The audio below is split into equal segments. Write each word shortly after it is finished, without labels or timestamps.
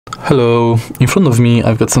Hello, in front of me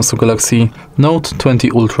I've got Samsung Galaxy Note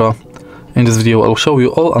 20 Ultra. In this video I'll show you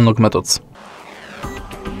all unlock methods.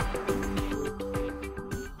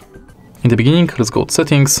 In the beginning, let's go to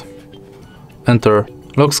settings, enter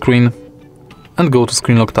lock screen and go to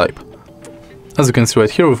screen lock type. As you can see right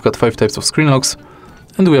here, we've got 5 types of screen locks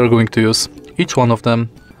and we are going to use each one of them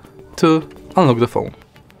to unlock the phone.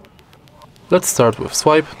 Let's start with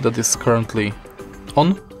swipe, that is currently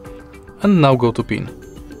on, and now go to PIN.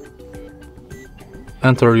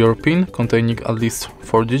 Enter your PIN containing at least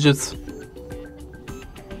 4 digits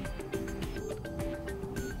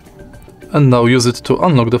and now use it to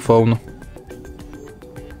unlock the phone.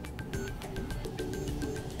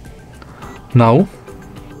 Now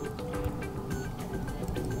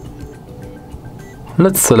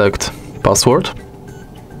let's select password .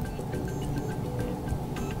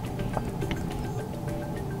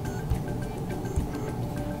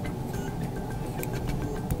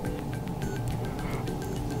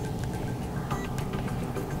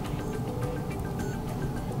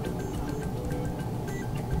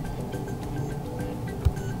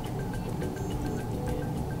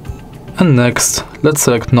 And next, let's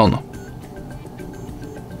select none.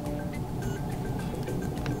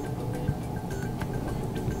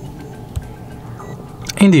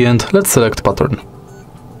 In the end, let's select pattern.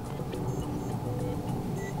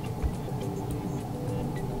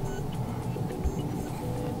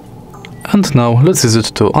 And now let's use it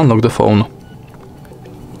to unlock the phone.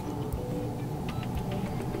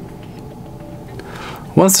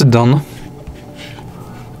 Once it's done,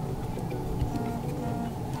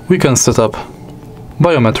 we can set up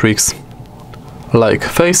biometrics like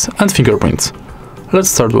face and fingerprints. Let's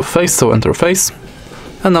start with face, so enter face,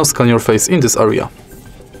 and now scan your face in this area.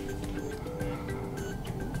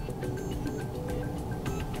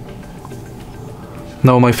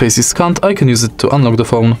 Now my face is scanned, I can use it to unlock the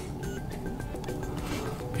phone.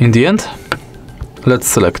 In the end, let's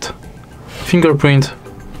select fingerprint,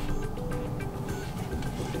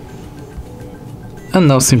 and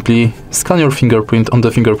now simply scan your fingerprint on the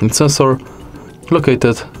fingerprint sensor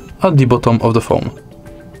located at the bottom of the phone.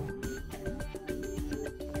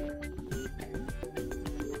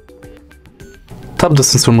 Tap the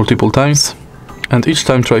sensor multiple times and each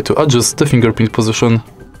time try to adjust the fingerprint position.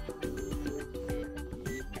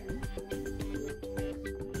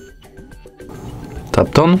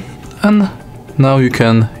 Tap done, and now you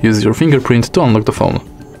can use your fingerprint to unlock the phone.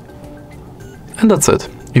 And that's it.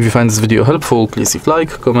 If you find this video helpful, please leave like,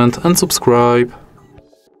 comment and subscribe.